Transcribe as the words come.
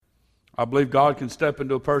I believe God can step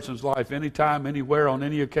into a person's life anytime, anywhere, on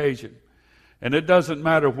any occasion. And it doesn't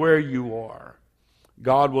matter where you are.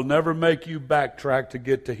 God will never make you backtrack to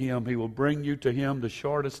get to Him. He will bring you to Him the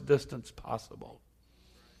shortest distance possible.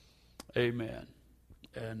 Amen.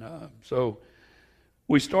 And so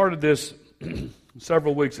we started this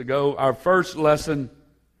several weeks ago. Our first lesson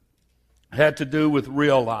had to do with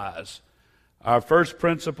realize. Our first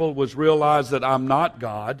principle was realize that I'm not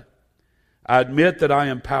God. I admit that I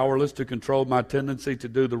am powerless to control my tendency to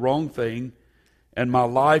do the wrong thing, and my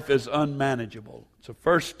life is unmanageable. It's a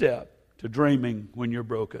first step to dreaming when you're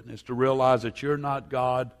broken, is to realize that you're not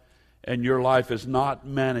God and your life is not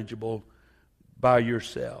manageable by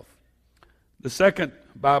yourself. The second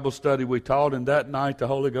Bible study we taught, and that night the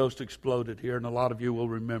Holy Ghost exploded here, and a lot of you will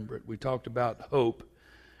remember it. We talked about hope.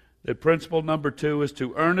 That principle number 2 is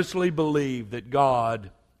to earnestly believe that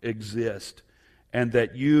God exists and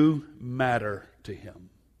that you matter to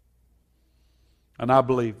Him. And I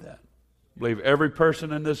believe that. I believe every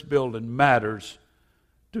person in this building matters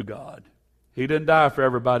to God. He didn't die for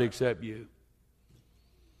everybody except you.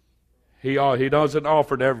 He doesn't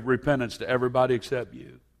offer repentance to everybody except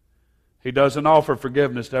you. He doesn't offer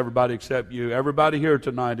forgiveness to everybody except you. Everybody here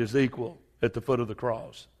tonight is equal at the foot of the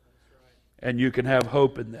cross. And you can have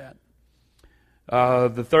hope in that.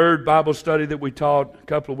 The third Bible study that we taught a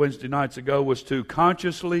couple of Wednesday nights ago was to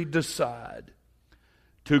consciously decide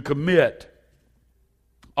to commit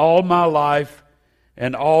all my life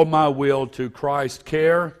and all my will to Christ's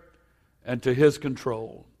care and to His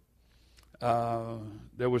control.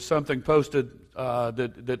 There was something posted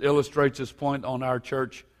that illustrates this point on our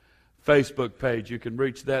church Facebook page. You can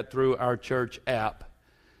reach that through our church app.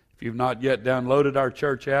 If you've not yet downloaded our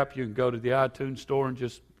church app, you can go to the iTunes store and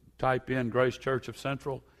just type in Grace Church of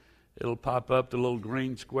Central. It'll pop up the little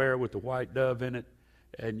green square with the white dove in it,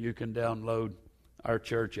 and you can download our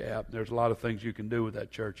church app. There's a lot of things you can do with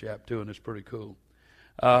that church app too, and it's pretty cool.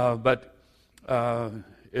 But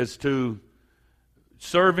it's to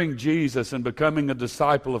serving Jesus and becoming a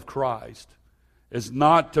disciple of Christ is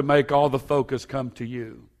not to make all the focus come to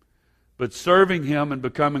you. But serving Him and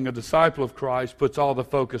becoming a disciple of Christ puts all the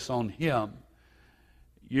focus on Him.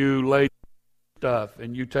 You lay stuff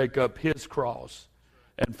and you take up His cross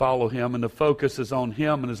and follow Him, and the focus is on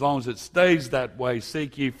Him. And as long as it stays that way,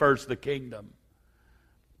 seek ye first the kingdom,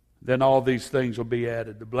 then all these things will be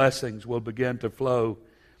added. The blessings will begin to flow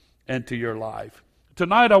into your life.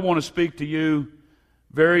 Tonight I want to speak to you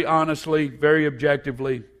very honestly, very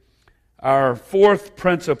objectively. Our fourth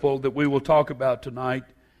principle that we will talk about tonight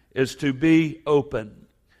is to be open.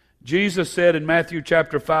 Jesus said in Matthew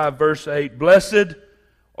chapter 5, verse 8, "Blessed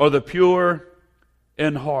are the pure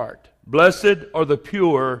in heart. Blessed are the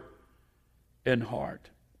pure in heart.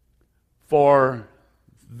 For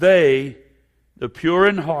they, the pure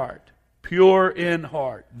in heart,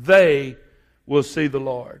 they will see the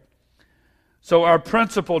Lord." So our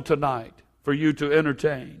principle tonight for you to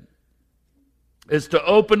entertain is to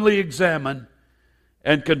openly examine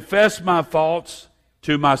and confess my faults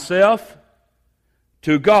to myself,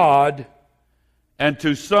 to God, and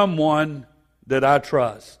to someone that I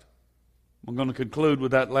trust. I'm going to conclude with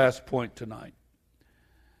that last point tonight.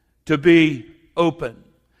 To be open.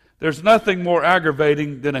 There's nothing more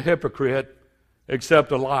aggravating than a hypocrite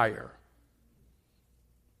except a liar.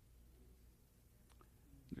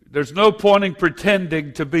 There's no point in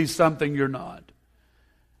pretending to be something you're not.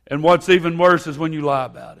 And what's even worse is when you lie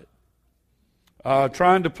about it.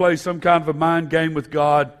 Trying to play some kind of a mind game with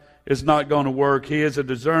God is not going to work. He is a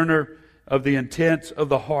discerner of the intents of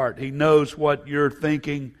the heart. He knows what you're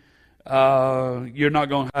thinking. You're not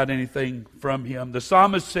going to hide anything from Him. The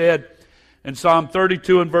psalmist said in Psalm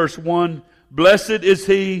 32 and verse 1, "Blessed is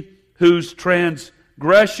he whose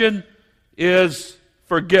transgression is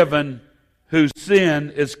forgiven, whose sin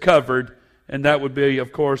is covered." And that would be,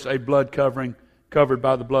 of course, a blood covering, covered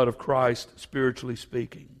by the blood of Christ, spiritually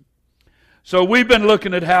speaking. So we've been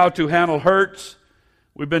looking at how to handle hurts.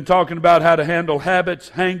 We've been talking about how to handle habits,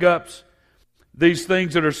 hang-ups, these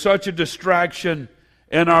things that are such a distraction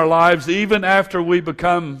in our lives, even after we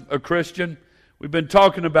become a Christian. We've been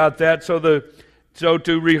talking about that. So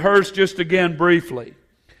to rehearse just again briefly,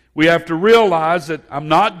 we have to realize that I'm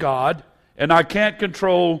not God, and I can't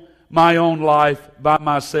control my own life by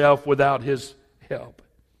myself without His help.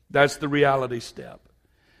 That's the reality step.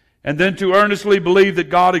 And then to earnestly believe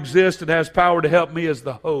that God exists and has power to help me is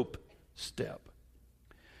the hope step.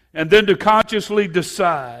 And then to consciously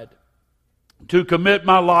decide to commit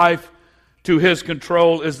my life to His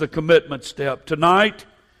control is the commitment step. Tonight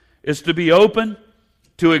is to be open,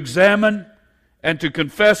 to examine, and to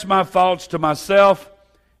confess my faults to myself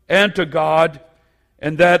and to God,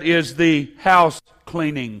 and that is the house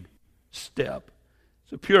cleaning step.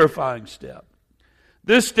 It's a purifying step.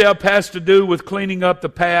 This step has to do with cleaning up the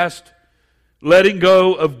past, letting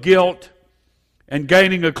go of guilt, and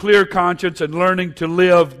gaining a clear conscience and learning to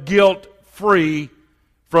live guilt-free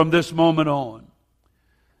from this moment on.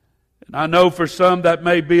 And I know for some that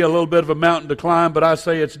may be a little bit of a mountain to climb, but I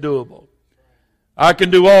say it's doable. I can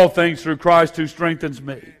do all things through Christ who strengthens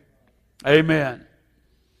me. Amen.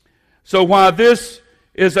 So why is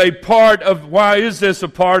this a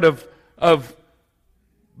part of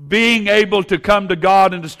being able to come to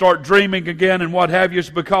God and to start dreaming again and what have you? It's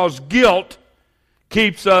because guilt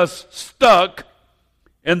keeps us stuck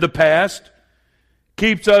in the past,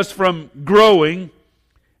 keeps us from growing,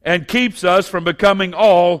 and keeps us from becoming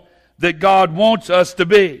all that God wants us to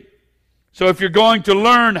be. So if you're going to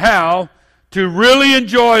learn how to really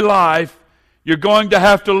enjoy life, you're going to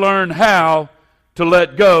have to learn how to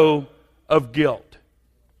let go of guilt.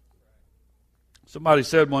 Somebody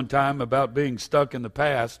said one time about being stuck in the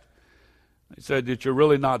past, they said that you're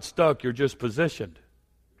really not stuck, you're just positioned.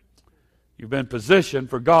 You've been positioned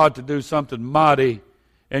for God to do something mighty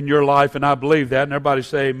in your life, and I believe that, and everybody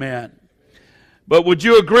say amen. But would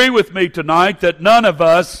you agree with me tonight that none of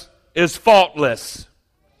us is faultless?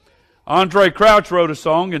 Andre Crouch wrote a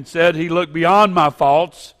song and said he looked beyond my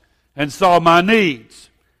faults and saw my needs.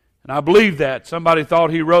 And I believe that. Somebody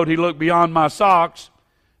thought he wrote he looked beyond my socks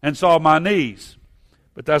and saw my knees.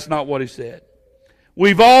 But that's not what he said.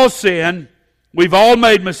 We've all sinned. We've all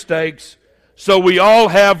made mistakes. So we all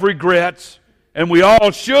have regrets. And we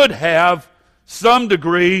all should have some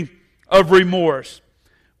degree of remorse.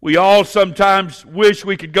 We all sometimes wish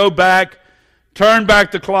we could go back, turn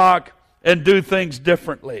back the clock, and do things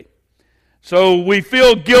differently. So we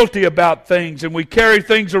feel guilty about things, and we carry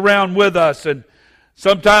things around with us, and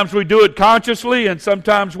sometimes we do it consciously, and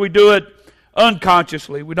sometimes we do it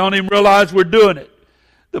unconsciously. We don't even realize we're doing it.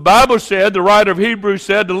 The Bible said, the writer of Hebrews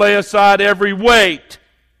said, to lay aside every weight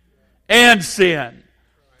and sin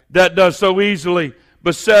that does so easily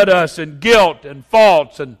beset us, and guilt and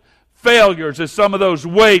faults and failures is some of those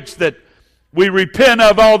weights that we repent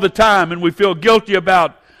of all the time and we feel guilty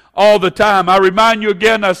about all the time. I remind you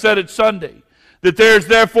again, I said it Sunday, that there is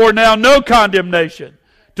therefore now no condemnation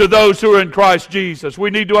to those who are in Christ Jesus. We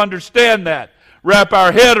need to understand that, wrap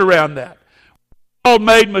our head around that. We've all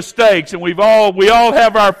made mistakes, and we all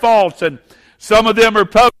have our faults, and some of them are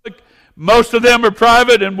public, most of them are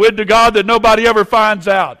private, and would to God that nobody ever finds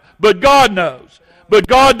out. But God knows. But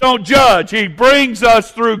God don't judge. He brings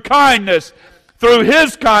us through kindness, through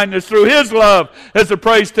His love, as the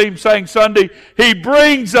praise team sang Sunday. He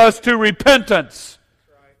brings us to repentance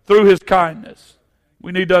through His kindness.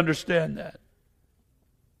 We need to understand that.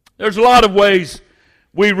 There's a lot of ways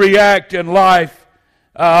we react in life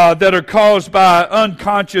that are caused by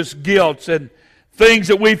unconscious guilt and things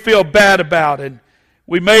that we feel bad about, and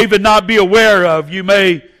we may even not be aware of. You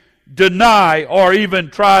may deny or even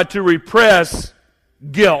try to repress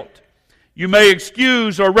guilt. You may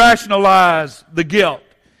excuse or rationalize the guilt.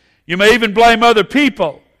 You may even blame other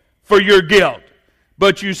people for your guilt,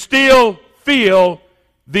 but you still feel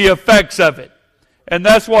the effects of it. And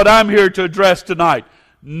that's what I'm here to address tonight.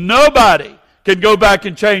 Nobody can go back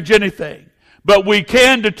and change anything, but we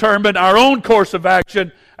can determine our own course of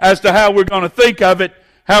action as to how we're going to think of it,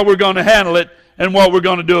 how we're going to handle it, and what we're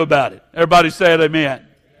going to do about it. Everybody say it, amen.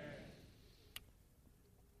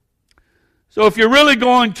 So if you're really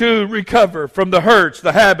going to recover from the hurts,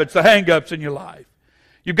 the habits, the hang-ups in your life,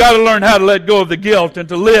 you've got to learn how to let go of the guilt and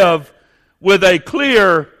to live with a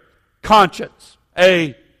clear conscience.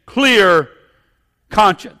 A clear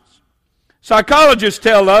conscience. Psychologists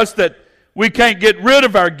tell us that we can't get rid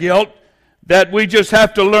of our guilt, that we just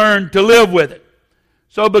have to learn to live with it.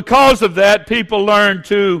 So because of that, people learn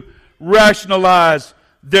to rationalize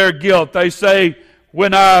their guilt. They say,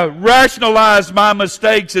 when I rationalize my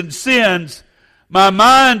mistakes and sins, my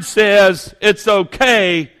mind says it's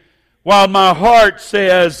okay, while my heart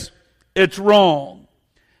says it's wrong.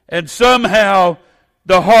 And somehow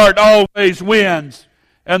the heart always wins,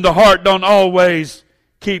 and the heart don't always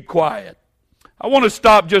keep quiet. I want to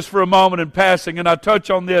stop just for a moment in passing, and I touch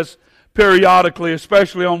on this periodically,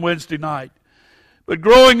 especially on Wednesday night. But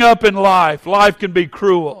growing up in life can be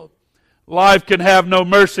cruel. Life can have no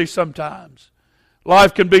mercy sometimes.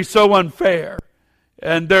 Life can be so unfair.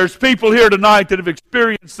 And there's people here tonight that have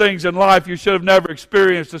experienced things in life you should have never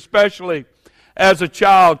experienced, especially as a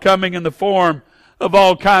child, coming in the form of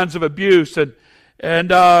all kinds of abuse.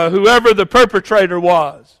 And whoever the perpetrator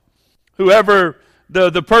was, whoever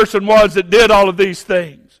the person was that did all of these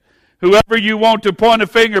things, whoever you want to point a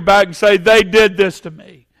finger back and say, they did this to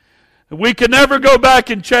me, We can never go back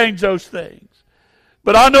and change those things.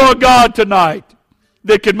 But I know a God tonight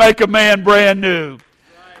that can make a man brand new.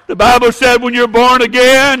 The Bible said when you're born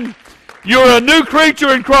again, you're a new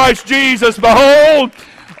creature in Christ Jesus. Behold,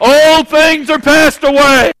 old things are passed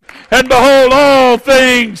away, and behold, all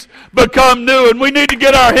things become new. And we need to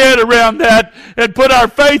get our head around that and put our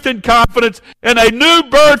faith and confidence in a new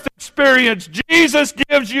birth experience. Jesus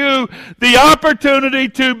gives you the opportunity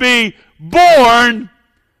to be born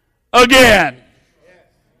again.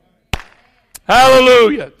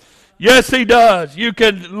 Hallelujah. Yes, He does. You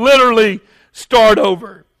can literally start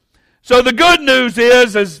over. So the good news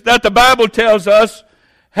is that the Bible tells us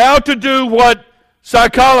how to do what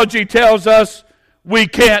psychology tells us we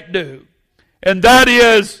can't do. And that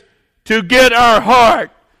is to get our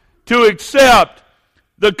heart to accept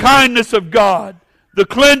the kindness of God, the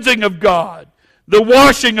cleansing of God, the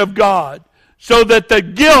washing of God, so that the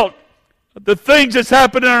guilt, the things that's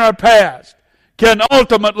happened in our past, can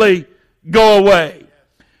ultimately go away.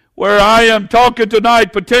 Where I am talking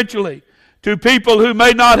tonight potentially to people who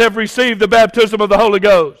may not have received the baptism of the Holy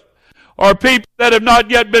Ghost, or people that have not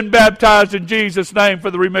yet been baptized in Jesus' name for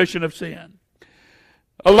the remission of sin.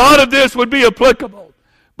 A lot of this would be applicable,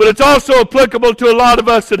 but it's also applicable to a lot of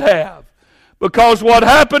us that have. Because what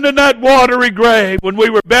happened in that watery grave when we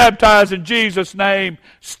were baptized in Jesus' name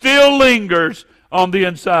still lingers on the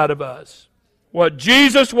inside of us. What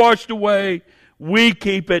Jesus washed away, we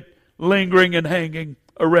keep it lingering and hanging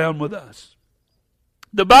around with us.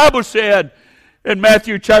 The Bible said in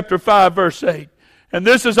Matthew chapter 5 verse 8, and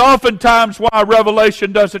this is oftentimes why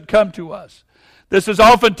revelation doesn't come to us. This is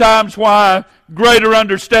oftentimes why greater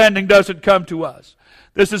understanding doesn't come to us.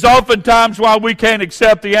 This is oftentimes why we can't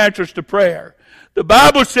accept the answers to prayer. The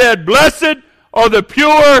Bible said, blessed are the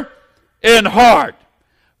pure in heart,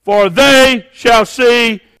 for they shall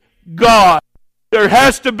see God. There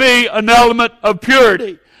has to be an element of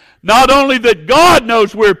purity. Not only that God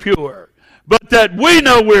knows we're pure, but that we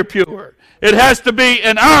know we're pure. It has to be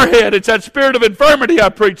in our head. It's that spirit of infirmity I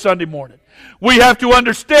preached Sunday morning. We have to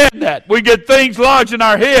understand that. We get things lodged in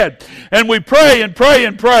our head, and we pray and pray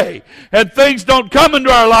and pray, and things don't come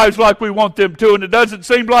into our lives like we want them to, and it doesn't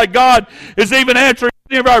seem like God is even answering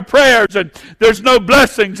any of our prayers, and there's no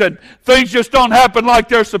blessings, and things just don't happen like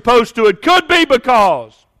they're supposed to. It could be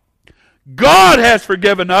because God has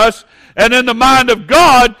forgiven us, and in the mind of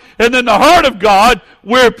God and in the heart of God,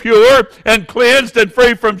 we're pure and cleansed and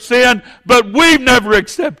free from sin, but we've never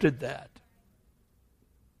accepted that.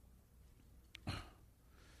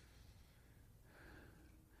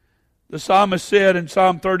 The psalmist said in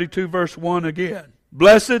Psalm 32 verse 1 again,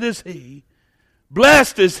 blessed is he,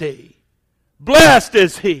 blessed is he, blessed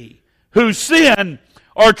is he whose sin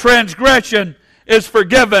or transgression is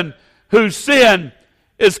forgiven, whose sin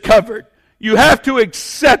is covered. You have to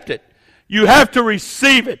accept it. You have to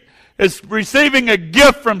receive it. It's receiving a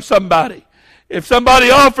gift from somebody. If somebody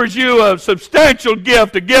offers you a substantial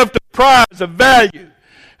gift, a gift of prize, of value,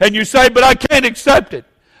 and you say, but I can't accept it.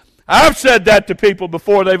 I've said that to people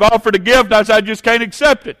before. They've offered a gift, and I said, I just can't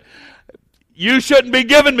accept it. You shouldn't be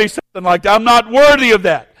giving me something like that. I'm not worthy of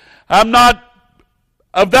that. I'm not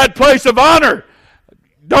of that place of honor.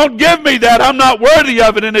 Don't give me that. I'm not worthy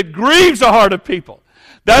of it, and it grieves the heart of people.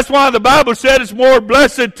 That's why the Bible said it's more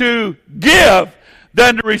blessed to give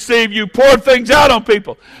than to receive. You pour things out on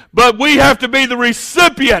people. But we have to be the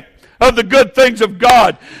recipient of the good things of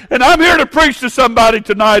God. And I'm here to preach to somebody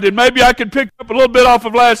tonight, and maybe I can pick up a little bit off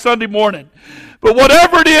of last Sunday morning. But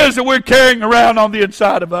whatever it is that we're carrying around on the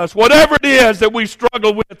inside of us, whatever it is that we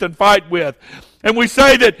struggle with and fight with, and we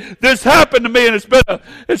say that this happened to me and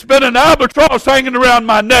it's been an albatross hanging around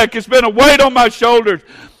my neck, it's been a weight on my shoulders,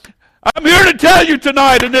 I'm here to tell you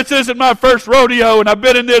tonight, and this isn't my first rodeo, and I've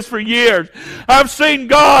been in this for years. I've seen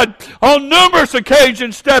God on numerous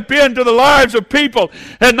occasions step into the lives of people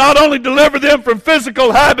and not only deliver them from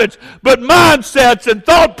physical habits, but mindsets and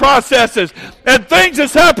thought processes and things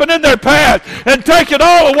that's happened in their past, and take it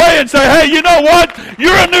all away and say, hey, you know what?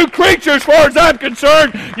 You're a new creature as far as I'm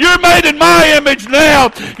concerned. You're made in my image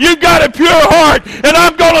now. You've got a pure heart, and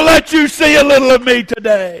I'm going to let you see a little of me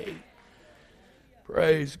today.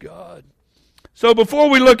 Praise God. So before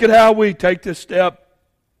we look at how we take this step,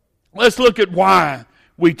 let's look at why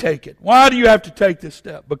we take it. Why do you have to take this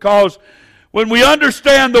step? Because when we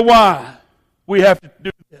understand the why, we have to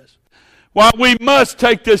do this. Why we must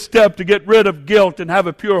take this step to get rid of guilt and have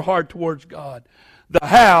a pure heart towards God. The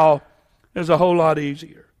how is a whole lot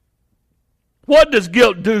easier. What does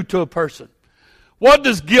guilt do to a person? What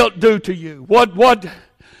does guilt do to you?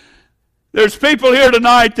 There's people here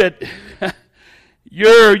tonight that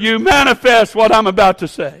you manifest what I'm about to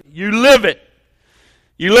say. You live it.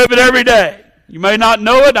 You live it every day. You may not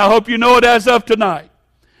know it. I hope you know it as of tonight.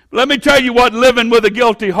 But let me tell you what living with a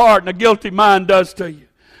guilty heart and a guilty mind does to you.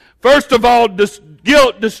 First of all,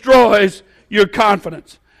 guilt destroys your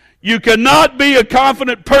confidence. You cannot be a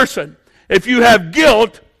confident person if you have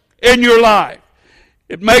guilt in your life.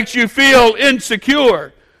 It makes you feel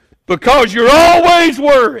insecure because you're always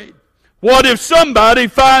worried. What if somebody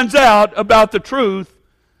finds out about the truth,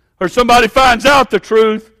 or somebody finds out the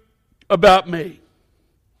truth about me?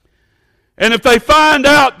 And if they find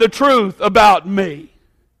out the truth about me,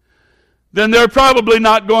 then they're probably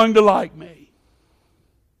not going to like me.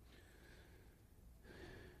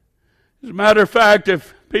 As a matter of fact,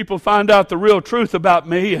 if people find out the real truth about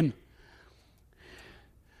me, and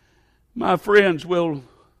my friends will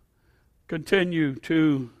continue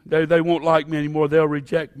to, they won't like me anymore, they'll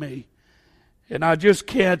reject me. And I just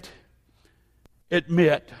can't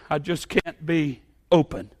admit, I just can't be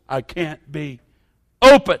open. I can't be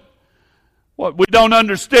open. What we don't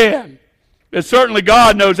understand is certainly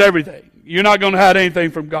God knows everything. You're not going to hide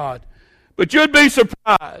anything from God. But you'd be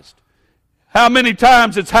surprised how many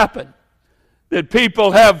times it's happened that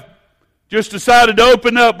people have just decided to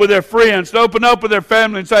open up with their friends, to open up with their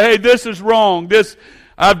family and say, hey, this is wrong.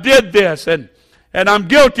 I did this, and I'm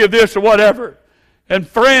guilty of this or whatever. And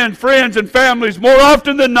friends and families, more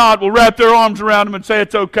often than not, will wrap their arms around them and say,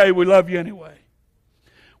 it's okay, we love you anyway.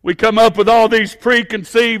 We come up with all these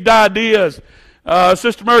preconceived ideas.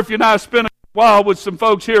 Sister Murphy and I spent a while with some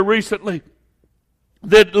folks here recently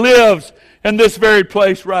that lives in this very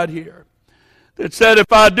place right here. That said,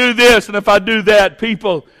 if I do this and if I do that,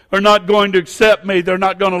 people are not going to accept me. They're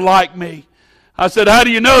not going to like me. I said, how do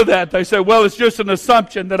you know that? They said, well, it's just an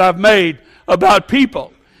assumption that I've made about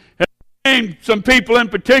people. And I named some people in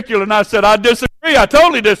particular, and I said, I disagree. I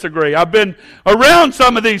totally disagree. I've been around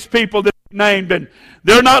some of these people that you named, and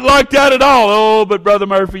they're not like that at all. Oh, but Brother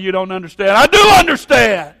Murphy, you don't understand. I do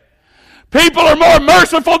understand. People are more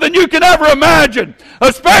merciful than you can ever imagine,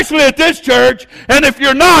 especially at this church. And if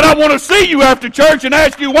you're not, I want to see you after church and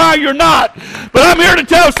ask you why you're not. But I'm here to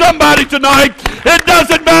tell somebody tonight, it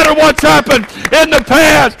doesn't matter what's happened in the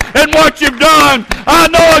past and what you've done. I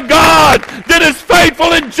know a God that is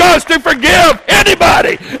faithful and just to forgive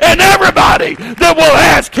anybody and everybody that will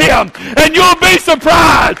ask Him. And you'll be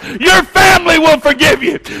surprised. Your family will forgive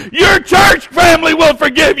you. Your church family will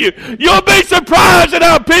forgive you. You'll be surprised at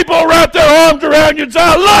how people wrap their arms around you and say,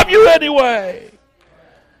 I love you anyway.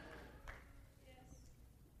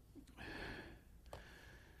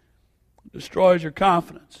 Destroys your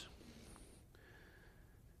confidence.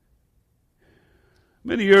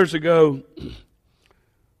 Many years ago,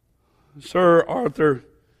 Sir Arthur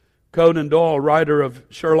Conan Doyle, writer of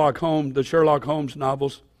Sherlock Holmes, the Sherlock Holmes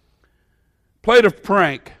novels, played a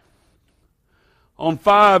prank on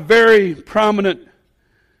 5 very prominent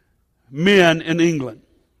men in England.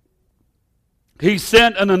 He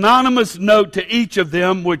sent an anonymous note to each of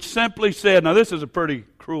them which simply said, now this is a pretty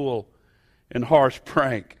cruel and harsh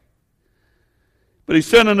prank, but he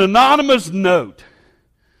sent an anonymous note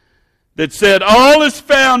that said, all is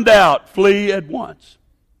found out, flee at once.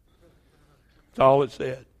 That's all it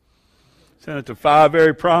said. Sent it to 5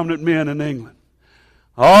 very prominent men in England.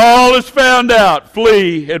 All is found out,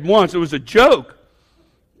 flee at once. It was a joke.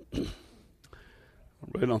 I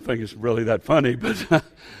really don't think it's really that funny, but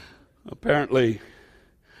apparently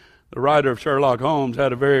the writer of Sherlock Holmes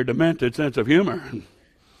had a very demented sense of humor.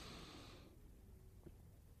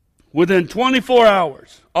 Within 24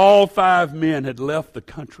 hours, all 5 men had left the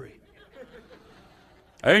country.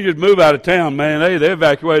 They didn't just move out of town, man. They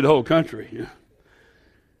evacuated the whole country.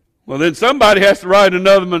 Well, then somebody has to write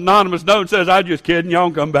another anonymous note and says, I'm just kidding,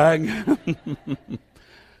 y'all come back. I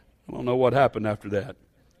don't know what happened after that.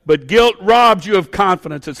 But guilt robs you of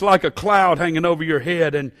confidence. It's like a cloud hanging over your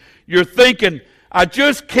head, and you're thinking, I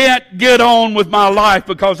just can't get on with my life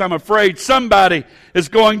because I'm afraid somebody is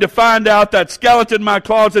going to find out that skeleton in my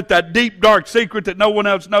closet, that deep, dark secret that no one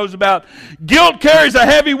else knows about. Guilt carries a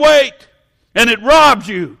heavy weight, and it robs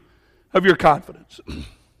you of your confidence.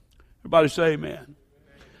 Everybody say amen.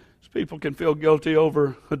 People can feel guilty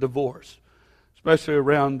over a divorce, especially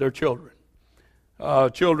around their children.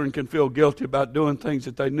 Children can feel guilty about doing things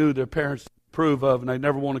that they knew their parents approve of, and they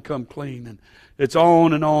never want to come clean. And it's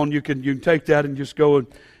on and on. You can take that and just go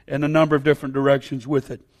in a number of different directions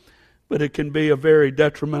with it. But it can be a very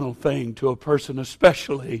detrimental thing to a person,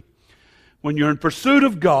 especially when you're in pursuit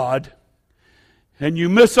of God and you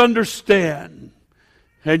misunderstand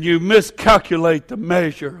and you miscalculate the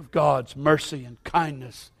measure of God's mercy and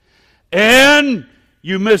kindness. And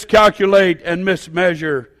you miscalculate and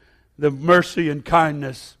mismeasure the mercy and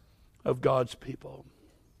kindness of God's people.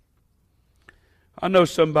 I know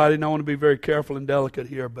somebody, and I want to be very careful and delicate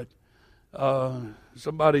here, but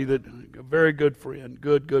somebody that, a very good friend,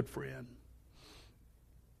 good friend,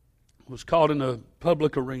 was caught in a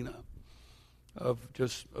public arena of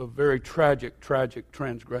just a very tragic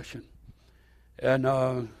transgression. And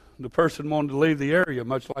the person wanted to leave the area,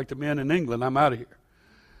 much like the men in England. I'm out of here.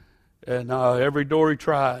 And every door he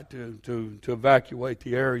tried to evacuate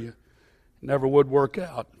the area never would work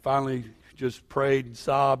out. Finally, just prayed and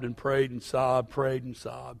sobbed and prayed and sobbed, prayed and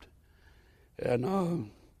sobbed. And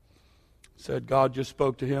said God just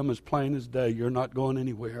spoke to him as plain as day. You're not going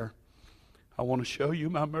anywhere. I want to show you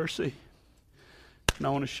my mercy. And I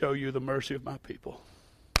want to show you the mercy of my people.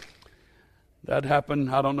 That happened,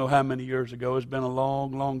 I don't know how many years ago. It's been a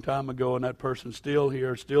long time ago, and that person's still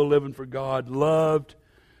here, still living for God, loved,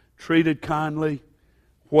 treated kindly,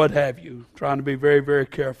 what have you. Trying to be very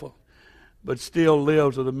careful. But still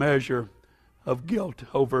lives with a measure of guilt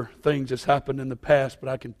over things that's happened in the past. But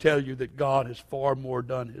I can tell you that God has far more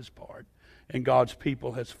done His part, and God's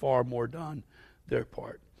people has far more done their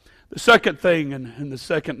part. The second thing, and the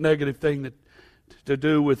second negative thing that to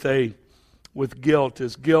do with guilt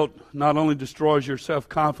is guilt not only destroys your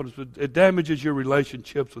self-confidence, but it damages your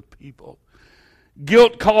relationships with people.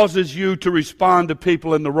 Guilt causes you to respond to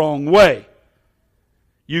people in the wrong way.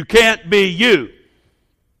 You can't be you.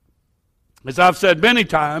 As I've said many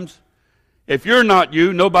times, if you're not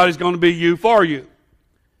you, nobody's going to be you for you.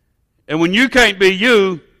 And when you can't be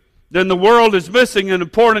you, then the world is missing an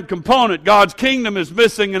important component. God's kingdom is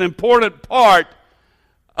missing an important part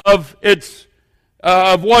of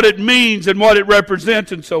what it means and what it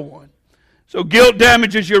represents and so on. So guilt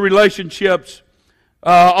damages your relationships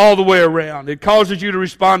all the way around. It causes you to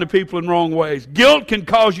respond to people in wrong ways. Guilt can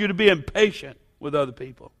cause you to be impatient with other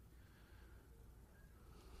people.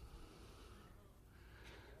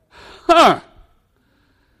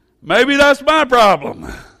 Maybe that's my problem.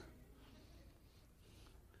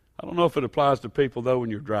 I don't know if it applies to people, though,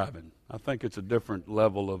 when you're driving. I think it's a different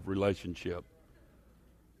level of relationship.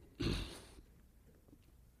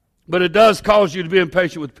 But it does cause you to be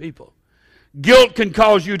impatient with people. Guilt can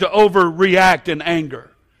cause you to overreact in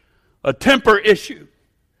anger. A temper issue.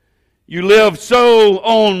 You live so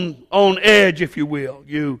on edge, if you will.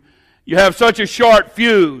 You have such a short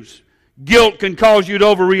fuse. Guilt can cause you to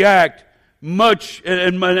overreact much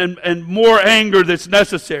and more anger that's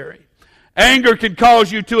necessary. Anger can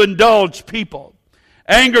cause you to indulge people.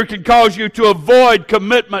 Anger can cause you to avoid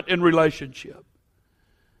commitment in relationship.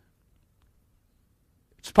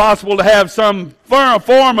 It's possible to have some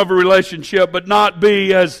form of a relationship but not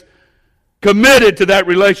be as committed to that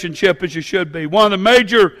relationship as you should be. One of the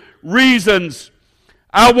major reasons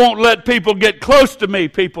I won't let people get close to me,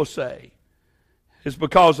 people say, is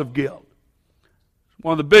because of guilt.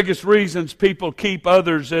 One of the biggest reasons people keep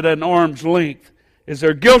others at an arm's length is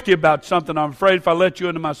they're guilty about something. I'm afraid if I let you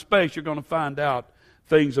into my space, you're going to find out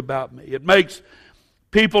things about me. It makes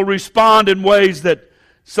people respond in ways that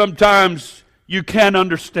sometimes you can't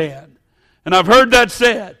understand. And I've heard that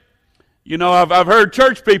said. You know, I've heard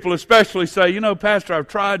church people especially say, you know, Pastor, I've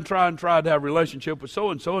tried to have a relationship with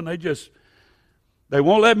so-and-so, and they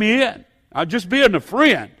won't let me in. I'm just being a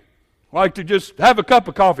friend. Like to just have a cup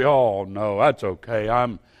of coffee. Oh, no, that's okay.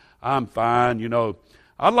 I'm fine, you know.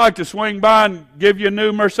 I'd like to swing by and give you a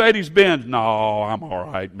new Mercedes-Benz. No, I'm all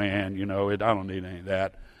right, man. You know, I don't need any of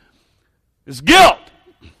that. It's guilt.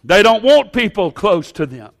 They don't want people close to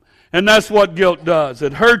them. And that's what guilt does.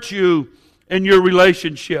 It hurts you in your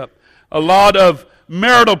relationship. A lot of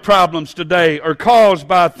marital problems today are caused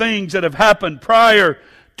by things that have happened prior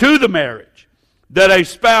to the marriage that a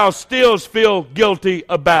spouse still feels guilty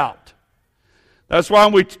about. That's why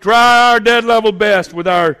we try our dead level best with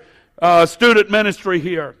our student ministry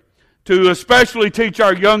here to especially teach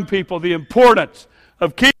our young people the importance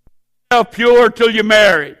of keeping yourself pure till you're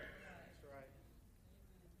married.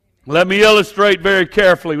 Let me illustrate very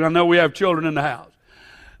carefully. I know we have children in the house.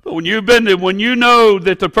 But when you know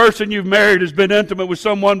that the person you've married has been intimate with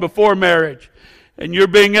someone before marriage, and you're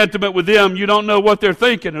being intimate with them, you don't know what they're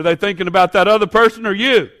thinking. Are they thinking about that other person or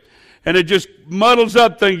you? And it just muddles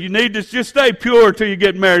up things. You need to just stay pure till you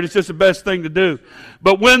get married. It's just the best thing to do.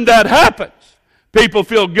 But when that happens, people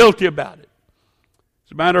feel guilty about it.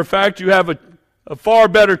 As a matter of fact, you have a far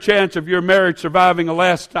better chance of your marriage surviving a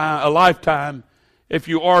lifetime if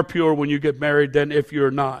you are pure when you get married than if you're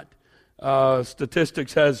not.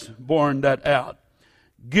 Statistics has borne that out.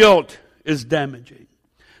 Guilt is damaging.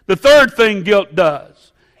 The third thing guilt does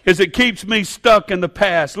is it keeps me stuck in the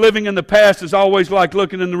past. Living in the past is always like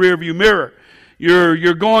looking in the rearview mirror.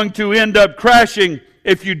 You're going to end up crashing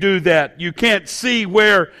if you do that. You can't see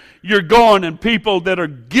where you're going, and people that are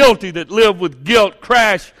guilty, that live with guilt,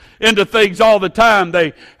 crash into things all the time.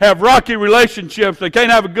 They have rocky relationships. They can't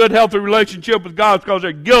have a good, healthy relationship with God because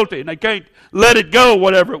they're guilty, and they can't let it go,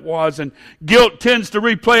 whatever it was. And guilt tends to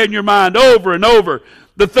replay in your mind over and over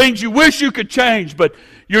the things you wish you could change, but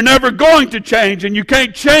you're never going to change, and you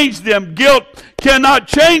can't change them. Guilt cannot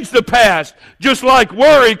change the past, just like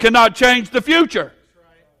worry cannot change the future.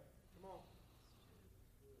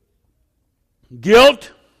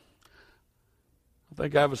 Guilt, I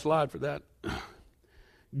think I have a slide for that.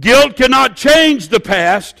 Guilt cannot change the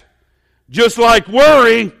past, just like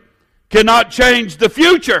worry cannot change the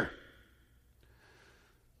future.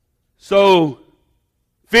 So,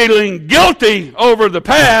 feeling guilty over the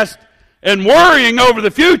past and worrying over the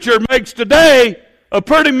future makes today a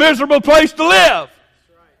pretty miserable place to live.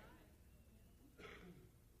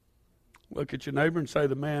 Look at your neighbor and say,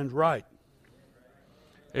 the man's right.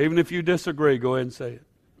 Even if you disagree, go ahead and say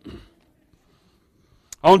it.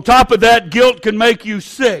 On top of that, guilt can make you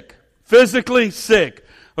sick, physically sick.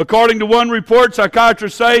 According to one report,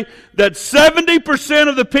 psychiatrists say that 70%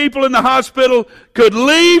 of the people in the hospital could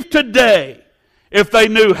leave today if they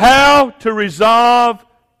knew how to resolve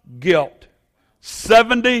guilt.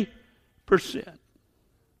 70%. That's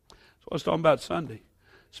what I was talking about Sunday.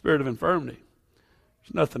 Spirit of infirmity.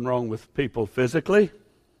 There's nothing wrong with people physically.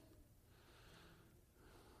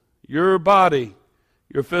 Your body,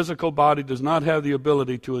 your physical body, does not have the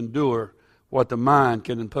ability to endure what the mind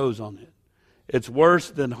can impose on it. It's worse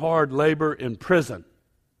than hard labor in prison.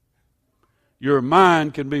 Your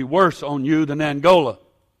mind can be worse on you than Angola.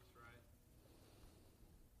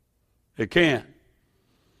 It can.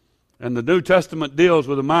 And the New Testament deals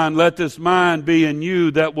with the mind. Let this mind be in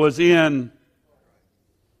you that was in.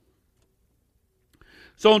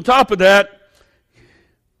 So on top of that,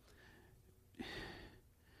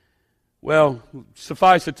 well,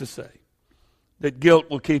 suffice it to say that guilt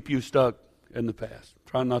will keep you stuck in the past.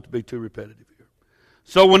 Try not to be too repetitive here.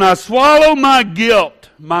 So when I swallow my guilt,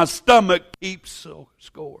 my stomach keeps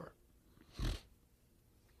score.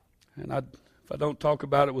 And if I don't talk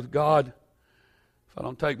about it with God, if I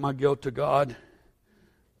don't take my guilt to God,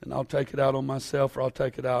 then I'll take it out on myself or I'll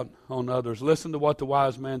take it out on others. Listen to what the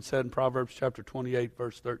wise man said in Proverbs chapter 28,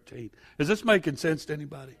 verse 13. Is this making sense to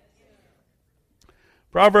anybody?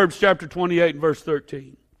 Proverbs chapter 28 and verse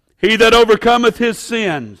 13. He that overcometh his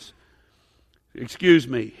sins,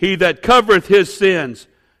 he that covereth his sins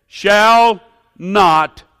shall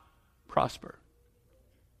not prosper.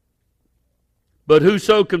 But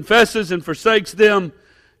whoso confesses and forsakes them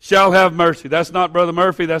shall have mercy. That's not Brother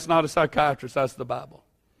Murphy. That's not a psychiatrist. That's the Bible.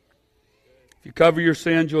 If you cover your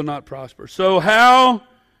sins, you'll not prosper. So how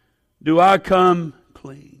do I come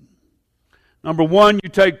clean? Number one, you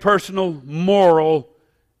take personal moral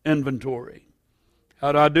inventory.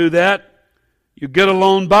 How do I do that? You get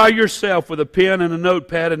alone by yourself with a pen and a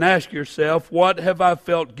notepad and ask yourself, what have I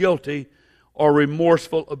felt guilty or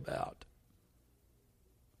remorseful about?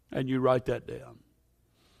 And you write that down.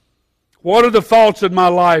 What are the faults in my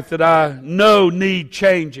life that I know need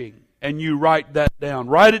changing? And you write that down.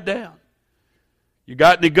 Write it down. You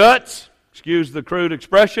got any guts? Excuse the crude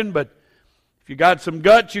expression, but if you got some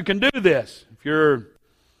guts, you can do this. If you're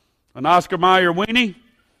an Oscar Mayer weenie,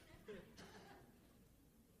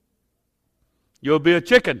 you'll be a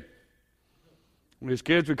chicken. As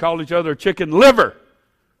kids, we call each other a chicken liver.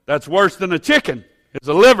 That's worse than a chicken. It's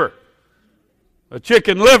a liver. A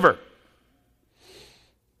chicken liver.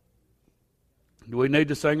 Do we need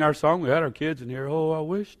to sing our song? We had our kids in here. Oh, I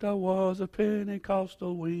wished I was a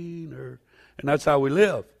Pentecostal wiener. And that's how we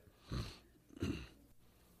live.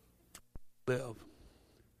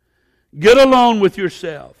 Get alone with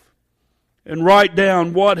yourself and write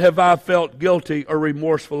down, what have I felt guilty or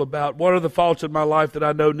remorseful about? What are the faults in my life that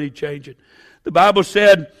I know need changing? The Bible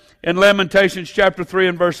said in Lamentations chapter 3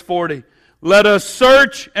 and verse 40, let us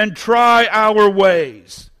search and try our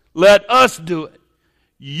ways. Let us do it.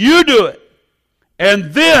 You do it.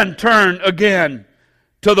 And then turn again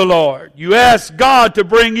to the Lord. You ask God to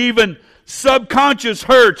bring even subconscious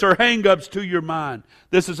hurts or hang-ups to your mind.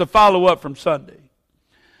 This is a follow-up from Sunday.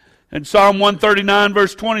 In Psalm 139,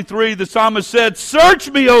 verse 23, the psalmist said, search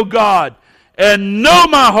me, O God, and know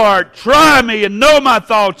my heart. Try me and know my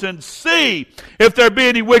thoughts, and see if there be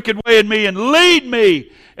any wicked way in me, and lead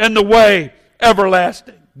me in the way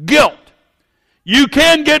everlasting. Guilt. You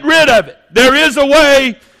can get rid of it. There is a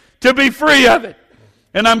way to be free of it.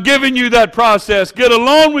 And I'm giving you that process. Get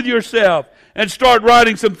alone with yourself and start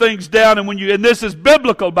writing some things down. And this is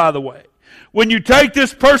biblical, by the way. When you take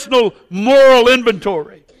this personal moral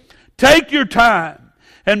inventory, Take your time.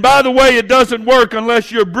 And by the way, it doesn't work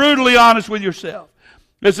unless you're brutally honest with yourself.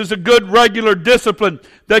 This is a good regular discipline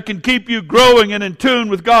that can keep you growing and in tune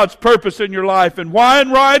with God's purpose in your life. And why in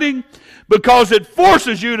writing? Because it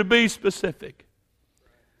forces you to be specific.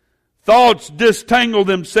 Thoughts disentangle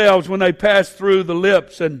themselves when they pass through the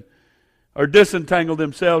lips or disentangle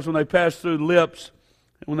themselves when they pass through the lips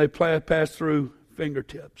and when they pass through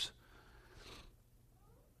fingertips.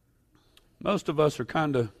 Most of us are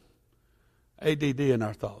kind of ADD in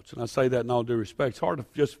our thoughts. And I say that in all due respect. It's hard to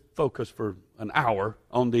just focus for an hour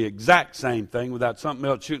on the exact same thing without something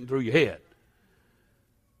else shooting through your head.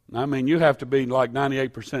 I mean, you have to be like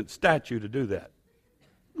 98% statue to do that.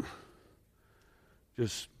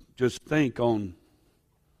 Just think on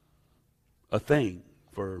a thing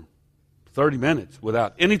for 30 minutes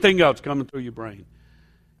without anything else coming through your brain.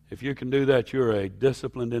 If you can do that, you're a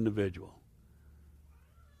disciplined individual.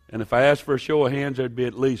 And if I ask for a show of hands, there'd be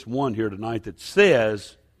at least one here tonight that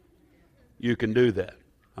says you can do that.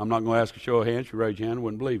 I'm not going to ask a show of hands. If you raise your hand, I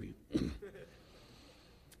wouldn't believe you.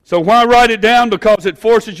 So why write it down? Because it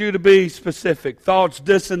forces you to be specific. Thoughts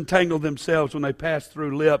disentangle themselves when they pass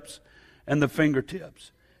through lips and the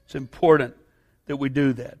fingertips. It's important that we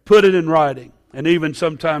do that. Put it in writing. And even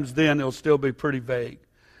sometimes then it'll still be pretty vague.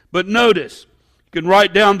 But notice, you can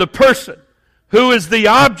write down the person. Who is the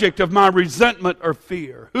object of my resentment or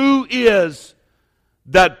fear? Who is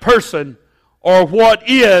that person or what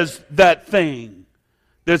is that thing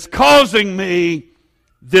that's causing me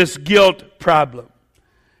this guilt problem?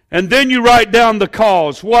 And then you write down the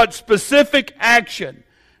cause. What specific action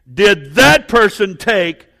did that person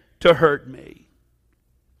take to hurt me?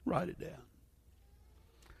 Write it down.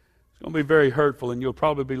 It's going to be very hurtful, and you'll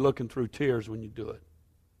probably be looking through tears when you do it.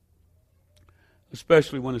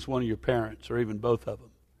 Especially when it's one of your parents, or even both of them.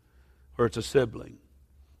 Or it's a sibling,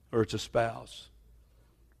 or it's a spouse,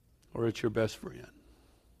 or it's your best friend.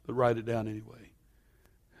 But write it down anyway.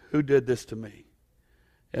 Who did this to me?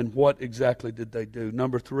 And what exactly did they do?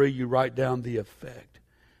 Number 3, you write down the effect.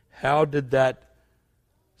 How did that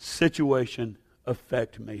situation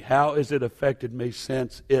affect me? How has it affected me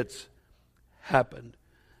since it's happened?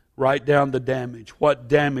 Write down the damage. What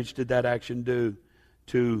damage did that action do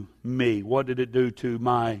to me? What did it do to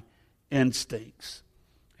my instincts?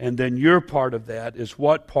 And then your part of that is,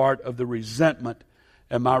 what part of the resentment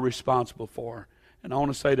am I responsible for? And I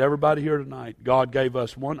want to say to everybody here tonight, God gave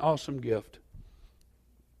us one awesome gift.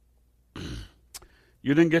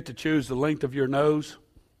 You didn't get to choose the length of your nose,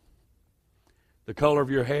 the color of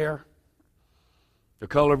your hair, the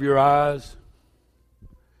color of your eyes.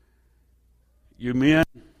 You men,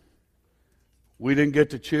 we didn't get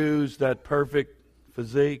to choose that perfect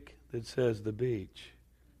physique that says the beach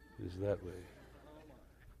is that way.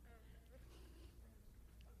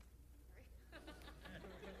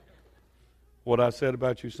 What I said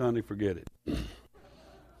about you Sunday, forget it.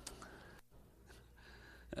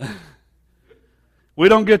 We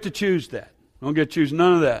don't get to choose that. We don't get to choose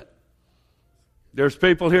none of that. There's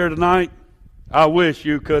people here tonight, I wish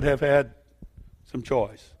you could have had some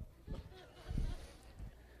choice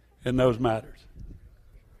in those matters.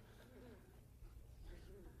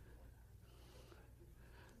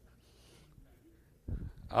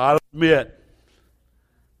 I'll admit,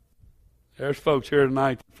 there's folks here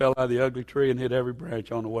tonight that fell out of the ugly tree and hit every branch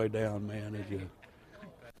on the way down, man. Did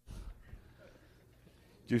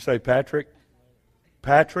you say Patrick?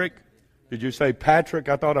 Patrick? Did you say Patrick?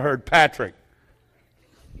 I thought I heard Patrick.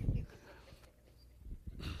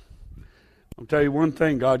 I'll tell you one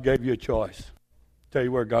thing, God gave you a choice. I'll tell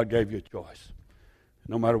you where God gave you a choice.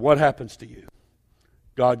 No matter what happens to you,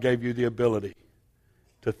 God gave you the ability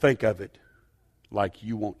to think of it like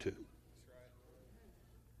you want to.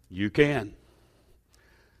 You can.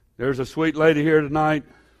 There's a sweet lady here tonight,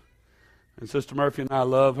 and Sister Murphy and I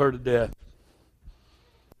love her to death.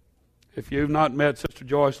 If you've not met Sister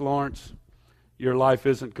Joyce Lawrence, your life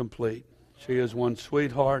isn't complete. She is one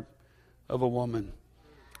sweetheart of a woman.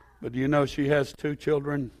 But do you know she has 2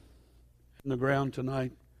 children in the ground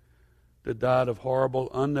tonight that died of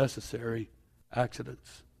horrible, unnecessary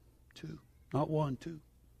accidents? 2. Not 1, 2.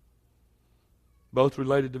 Both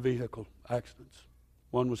related to vehicle accidents.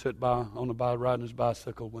 One was hit riding his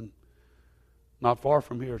bicycle when not far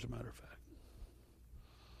from here, as a matter of fact.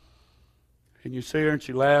 And you see her and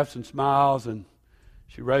she laughs and smiles and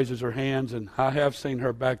she raises her hands, and I have seen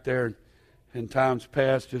her back there in times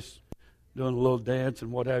past just doing a little dance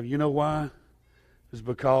and what have you. You know why? It's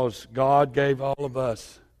because God gave all of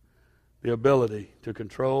us the ability to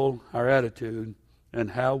control our attitude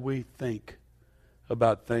and how we think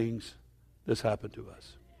about things that's happened to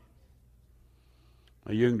us.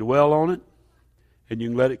 Now, you can dwell on it and you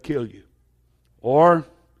can let it kill you. Or,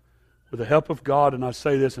 with the help of God, and I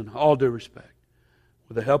say this in all due respect,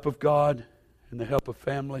 with the help of God and the help of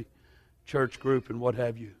family, church group, and what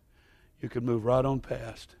have you, you can move right on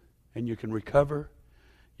past, and you can recover,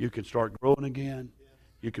 you can start growing again,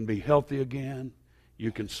 you can be healthy again,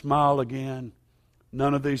 you can smile again.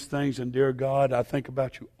 None of these things, and dear God, I think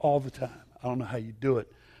about you all the time. I don't know how you do it.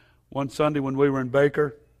 One Sunday when we were in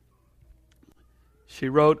Baker, she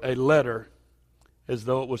wrote a letter as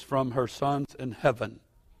though it was from her sons in heaven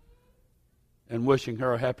and wishing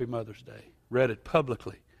her a happy Mother's Day. Read it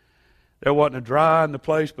publicly. There wasn't a dry eye in the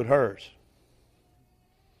place but hers.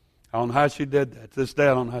 I don't know how she did that. To this day,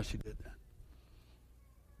 I don't know how she did that.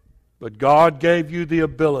 But God gave you the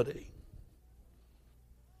ability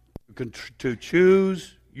to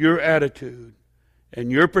choose your attitude and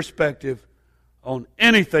your perspective on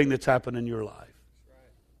anything that's happened in your life.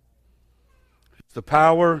 It's the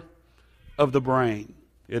power of the brain.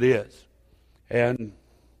 It is. And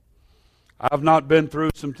I've not been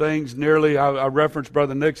through some things nearly. I referenced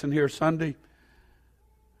Brother Nixon here Sunday.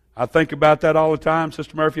 I think about that all the time.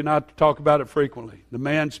 Sister Murphy and I talk about it frequently. The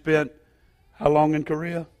man spent how long in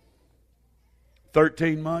Korea?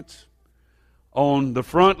 13 months. On the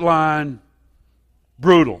front line,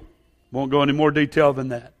 brutal. Won't go any more detail than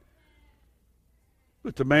that.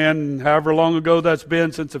 But the man, however long ago that's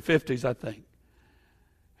been, since the 50s, I think,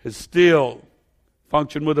 has still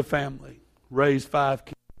functioned with a family, raised 5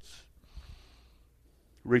 kids,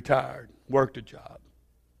 retired, worked a job.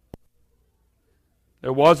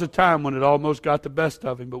 There was a time when it almost got the best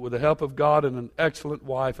of him, but with the help of God and an excellent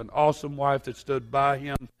wife, an awesome wife that stood by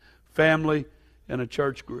him, family, and a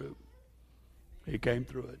church group, he came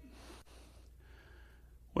through it.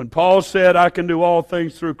 When Paul said, I can do all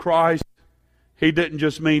things through Christ, he didn't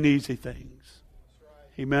just mean easy things.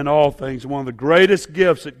 He meant all things. One of the greatest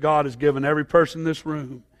gifts that God has given every person in this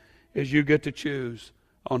room is you get to choose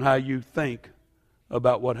on how you think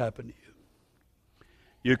about what happened to you.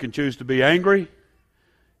 You can choose to be angry.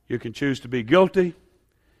 You can choose to be guilty.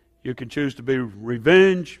 You can choose to be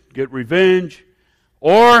get revenge.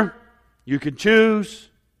 Or you can choose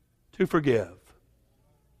to forgive.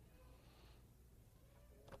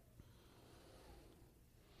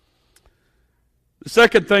 The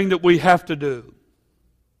second thing that we have to do,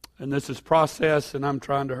 and this is process and I'm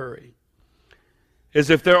trying to hurry,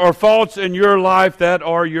 is if there are faults in your life that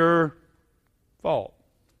are your fault,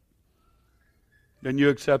 then you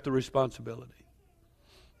accept the responsibility.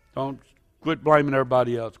 Don't quit blaming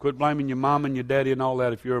everybody else. Quit blaming your mom and your daddy and all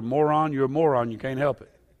that. If you're a moron, you're a moron. You can't help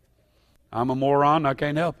it. I'm a moron. I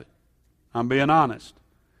can't help it. I'm being honest.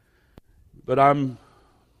 But a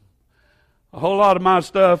whole lot of my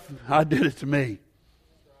stuff, I did it to me.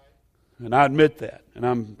 And I admit that.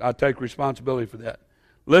 And I take responsibility for that.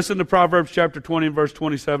 Listen to Proverbs chapter 20 and verse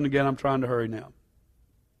 27 again. I'm trying to hurry now.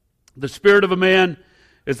 The spirit of a man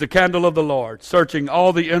is the candle of the Lord, searching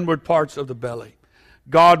all the inward parts of the belly.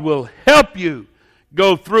 God will help you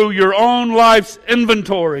go through your own life's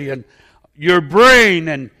inventory and your brain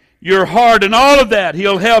and your heart and all of that.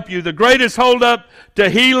 He'll help you. The greatest holdup to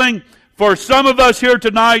healing for some of us here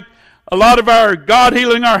tonight, a lot of our God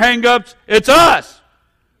healing our hang-ups, it's us.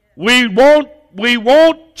 We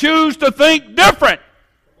won't choose to think different.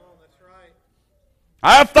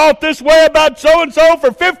 I've thought this way about so-and-so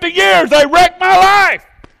for 50 years. They wrecked my life.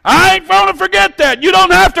 I ain't going to forget that. You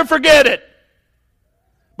don't have to forget it.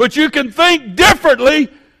 But you can think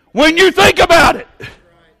differently when you think about it.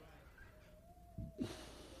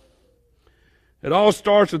 It all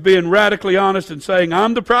starts with being radically honest and saying,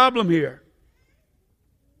 I'm the problem here.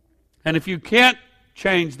 And if you can't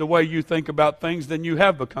change the way you think about things, then you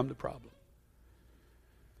have become the problem.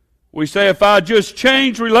 We say, if I just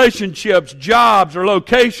change relationships, jobs, or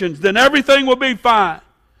locations, then everything will be fine.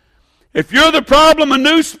 If you're the problem, a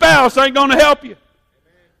new spouse ain't going to help you.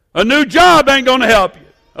 A new job ain't going to help you.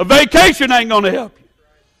 A vacation ain't going to help you.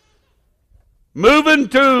 Moving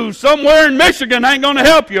to somewhere in Michigan ain't going to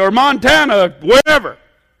help you, or Montana, wherever.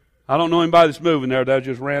 I don't know anybody that's moving there. That's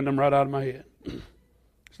just random right out of my head.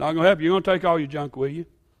 It's not going to help you. You're going to take all your junk with you.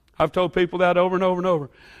 I've told people that over and over and over.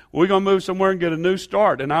 We're going to move somewhere and get a new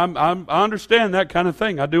start. And I understand that kind of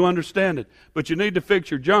thing. I do understand it. But you need to fix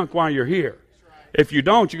your junk while you're here. If you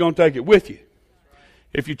don't, you're going to take it with you.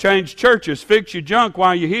 If you change churches, fix your junk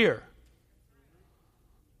while you're here.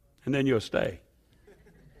 And then you'll stay.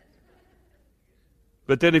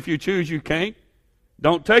 But then if you choose you can't,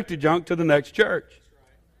 don't take the junk to the next church.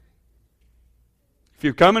 If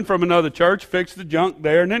you're coming from another church, fix the junk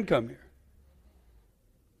there and then come here.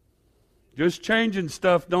 Just changing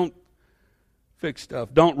stuff, don't fix stuff.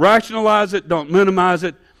 Don't rationalize it, don't minimize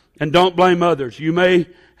it, And don't blame others. You may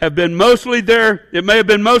have been mostly it may have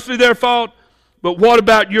been mostly their fault, but what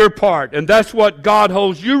about your part? And that's what God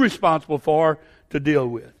holds you responsible for to deal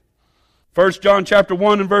with. 1 John chapter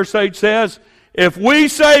 1 and verse 8 says, if we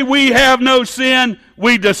say we have no sin,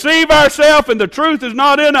 we deceive ourselves and the truth is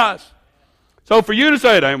not in us. So for you to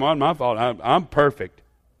say, it ain't my fault, I'm perfect.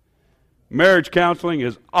 Marriage counseling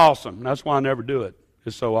is awesome. That's why I never do it.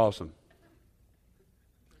 It's so awesome.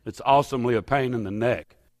 It's awesomely a pain in the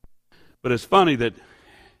neck. But it's funny that,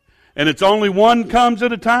 and it's only one comes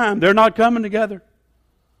at a time. They're not coming together.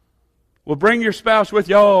 Well, bring your spouse with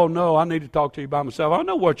you. Oh, no, I need to talk to you by myself. I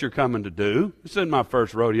know what you're coming to do. This isn't my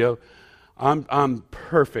first rodeo. I'm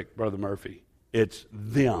perfect, Brother Murphy. It's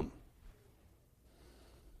them.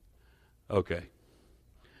 Okay.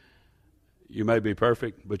 You may be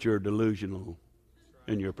perfect, but you're delusional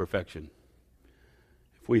in your perfection.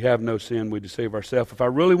 If we have no sin, we deceive ourselves. If I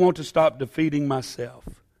really want to stop defeating myself,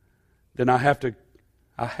 then I have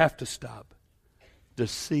to stop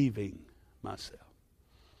deceiving myself.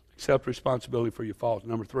 Accept responsibility for your faults.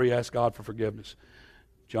 Number 3, ask God for forgiveness.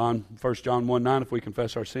 1 John 1:9, if we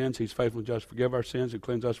confess our sins, He's faithful and just to forgive our sins and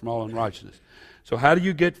cleanse us from all unrighteousness. So how do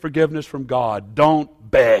you get forgiveness from God?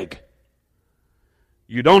 Don't beg.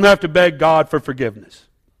 You don't have to beg God for forgiveness.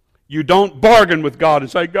 You don't bargain with God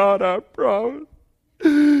and say, God, I promise.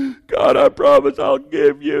 God, I promise I'll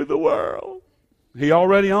give you the world. He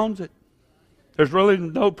already owns it. There's really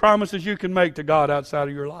no promises you can make to God outside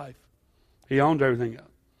of your life. He owns everything else.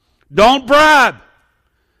 Don't bribe.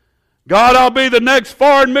 God, I'll be the next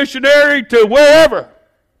foreign missionary to wherever.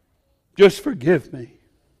 Just forgive me.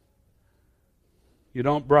 You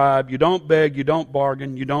don't bribe, you don't beg, you don't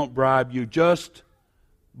bargain, you don't bribe, you just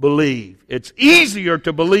believe. It's easier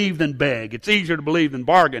to believe than beg. It's easier to believe than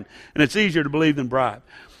bargain, and it's easier to believe than bribe.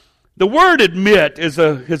 The word admit is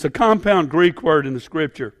a compound Greek word in the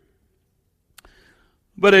Scripture.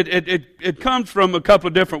 But it comes from a couple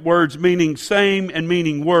of different words meaning same and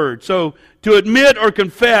meaning word. So to admit or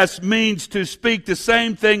confess means to speak the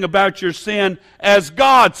same thing about your sin as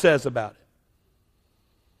God says about it.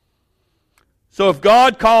 So if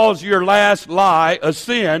God calls your last lie a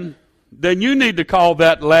sin, then you need to call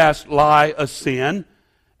that last lie a sin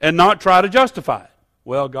and not try to justify it.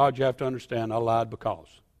 Well, God, you have to understand, I lied because.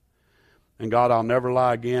 And God, I'll never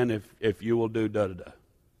lie again if you will do da-da-da.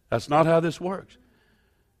 That's not how this works.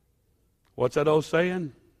 What's that old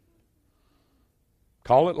saying?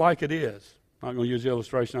 Call it like it is. I'm not going to use the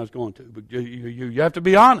illustration I was going to, but you have to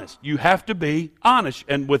be honest. You have to be honest.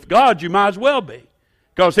 And with God, you might as well be,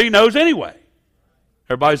 because He knows anyway.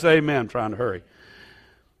 Everybody say amen. I'm trying to hurry.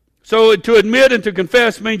 So to admit and to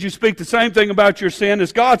confess means you speak the same thing about your sin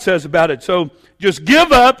as God says about it. So just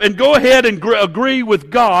give up and go ahead and agree with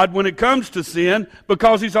God when it comes to sin,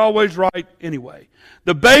 because He's always right anyway.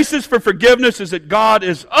 The basis for forgiveness is that God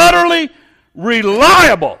is utterly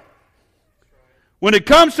reliable. When it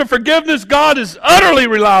comes to forgiveness, God is utterly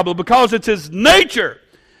reliable because it's His nature.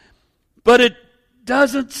 But it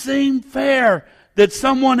doesn't seem fair that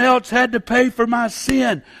someone else had to pay for my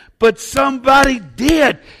sin, but somebody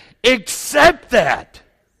did. Accept that.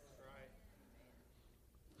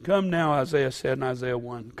 Come now, Isaiah said in Isaiah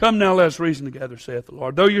 1. Come now, let us reason together, saith the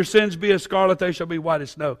Lord. Though your sins be as scarlet, they shall be white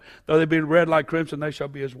as snow. Though they be red like crimson, they shall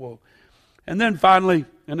be as wool. And then finally,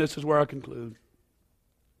 and this is where I conclude,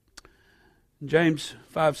 James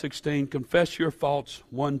 5:16, confess your faults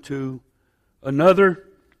one to another.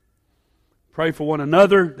 Pray for one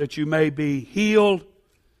another that you may be healed.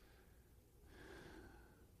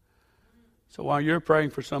 So while you're praying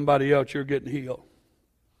for somebody else, you're getting healed.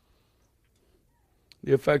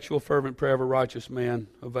 The effectual fervent prayer of a righteous man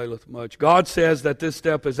availeth much. God says that this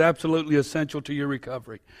step is absolutely essential to your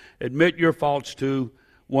recovery. Admit your faults to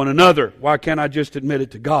one another. Why can't I just admit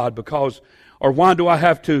it to God? Or why do I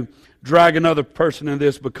have to drag another person in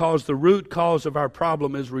this? Because the root cause of our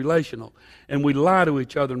problem is relational. And we lie to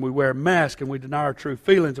each other, and we wear masks, and we deny our true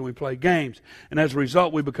feelings, and we play games. And as a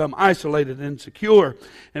result, we become isolated and insecure.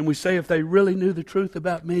 And we say, if they really knew the truth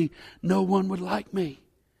about me, no one would like me.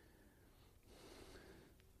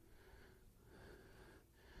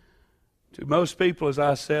 To most people, as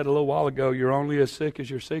I said a little while ago, you're only as sick as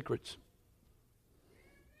your secrets.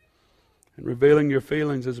 And revealing your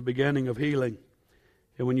feelings is the beginning of healing.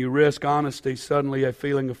 And when you risk honesty, suddenly a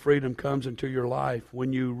feeling of freedom comes into your life.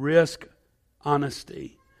 When you risk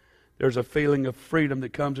honesty, there's a feeling of freedom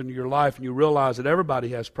that comes into your life, and you realize that everybody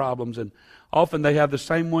has problems, and often they have the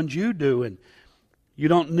same ones you do, and you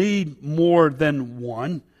don't need more than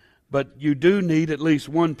one. But you do need at least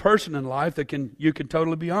one person in life that you can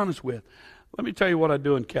totally be honest with. Let me tell you what I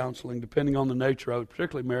do in counseling, depending on the nature of it,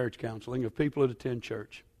 particularly marriage counseling, of people that attend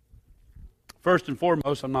church. First and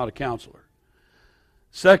foremost, I'm not a counselor.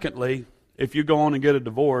 Secondly, if you go on and get a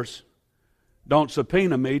divorce, don't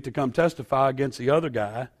subpoena me to come testify against the other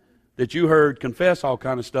guy that you heard confess all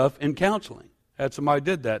kind of stuff in counseling. Had somebody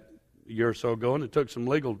did that a year or so ago, and it took some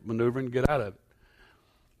legal maneuvering to get out of it.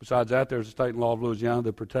 Besides that, there's a state law of Louisiana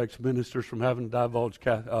that protects ministers from having to divulge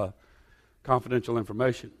confidential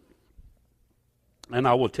information. And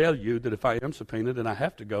I will tell you that if I am subpoenaed and I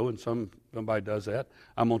have to go and somebody does that,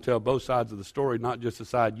 I'm going to tell both sides of the story, not just the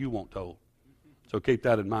side you want told. So keep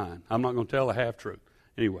that in mind. I'm not going to tell a half-truth.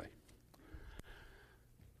 Anyway.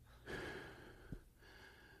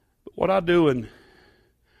 But what I do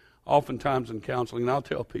oftentimes in counseling, and I'll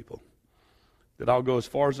tell people that I'll go as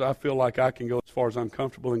far as I feel like I can go, as far as I'm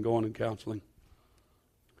comfortable in going in counseling.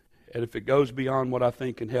 And if it goes beyond what I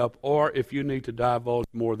think can help, or if you need to divulge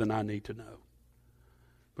more than I need to know.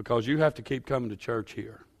 Because you have to keep coming to church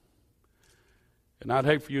here. And I'd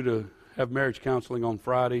hate for you to have marriage counseling on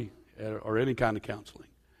Friday or any kind of counseling.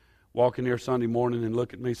 Walk in here Sunday morning and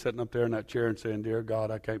look at me sitting up there in that chair and saying, "Dear God,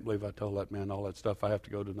 I can't believe I told that man all that stuff. I have to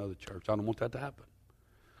go to another church." I don't want that to happen.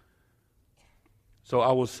 So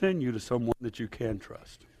I will send you to someone that you can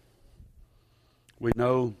trust. We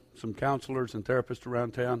know some counselors and therapists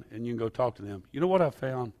around town, and you can go talk to them. You know what I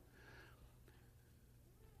found?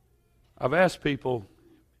 I've asked people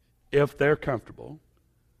if they're comfortable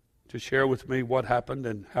to share with me what happened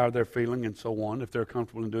and how they're feeling and so on. If they're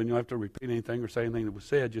comfortable in doing it, you don't have to repeat anything or say anything that was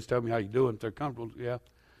said. Just tell me how you're doing. If they're comfortable, yeah.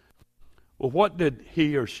 Well, what did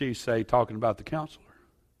he or she say talking about the counselor?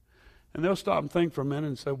 And they'll stop and think for a minute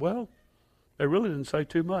and say, well, they really didn't say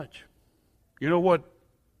too much. You know what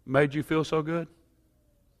made you feel so good?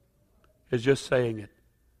 It's just saying it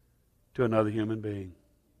to another human being.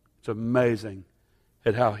 It's amazing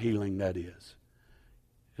at how healing that is.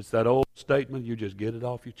 It's that old statement, you just get it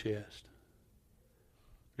off your chest.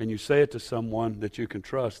 And you say it to someone that you can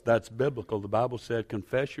trust. That's biblical. The Bible said,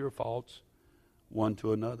 confess your faults one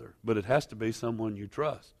to another. But it has to be someone you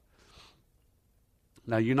trust.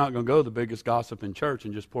 Now, you're not going to go to the biggest gossip in church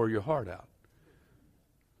and just pour your heart out.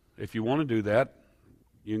 If you want to do that,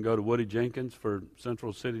 you can go to Woody Jenkins for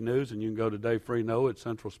Central City News, and you can go to Dave Freno at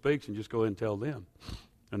Central Speaks and just go ahead and tell them.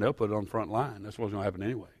 And they'll put it on front line. That's what's going to happen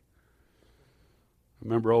anyway.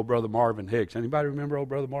 Remember old brother Marvin Hicks. Anybody remember old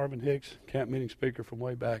brother Marvin Hicks? Camp meeting speaker from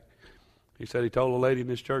way back. He said he told a lady in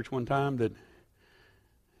this church one time that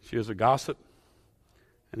she was a gossip.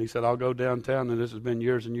 And he said, I'll go downtown, and this has been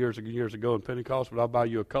years and years and years ago in Pentecost, but I'll buy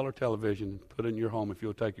you a color television and put it in your home if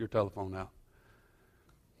you'll take your telephone out.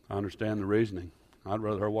 I understand the reasoning. I'd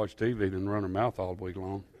rather her watch TV than run her mouth all week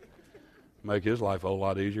long. Make his life a whole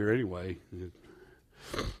lot easier anyway.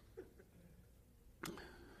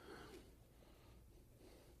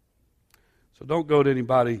 So don't go to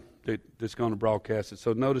anybody that's going to broadcast it.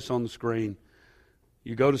 So notice on the screen,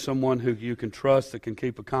 you go to someone who you can trust that can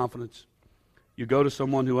keep a confidence. You go to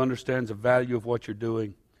someone who understands the value of what you're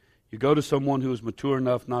doing. You go to someone who is mature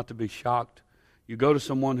enough not to be shocked. You go to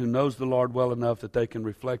someone who knows the Lord well enough that they can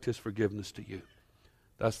reflect His forgiveness to you.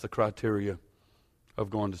 That's the criteria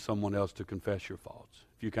of going to someone else to confess your faults.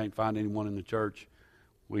 If you can't find anyone in the church,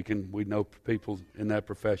 we know people in that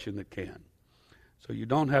profession that can. So you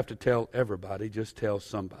don't have to tell everybody, just tell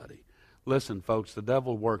somebody. Listen, folks, the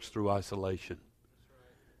devil works through isolation.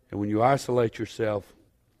 And when you isolate yourself,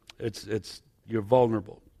 you're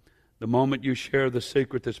vulnerable. The moment you share the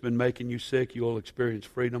secret that's been making you sick, you'll experience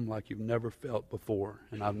freedom like you've never felt before.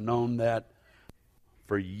 And I've known that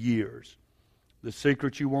for years. The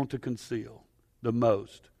secret you want to conceal the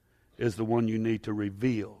most is the one you need to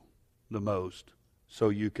reveal the most so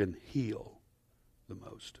you can heal the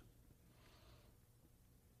most.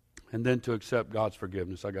 And then to accept God's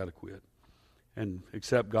forgiveness. I got to quit. And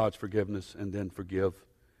accept God's forgiveness and then forgive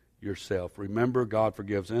yourself. Remember, God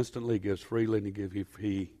forgives instantly, gives freely, and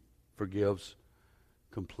He forgives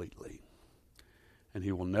completely. And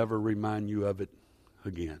He will never remind you of it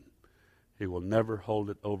again. He will never hold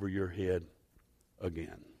it over your head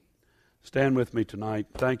again. Stand with me tonight.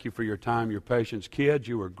 Thank you for your time, your patience. Kids,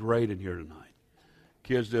 you were great in here tonight.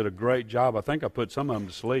 Kids did a great job. I think I put some of them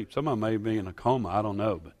to sleep. Some of them may be in a coma. I don't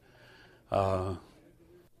know. But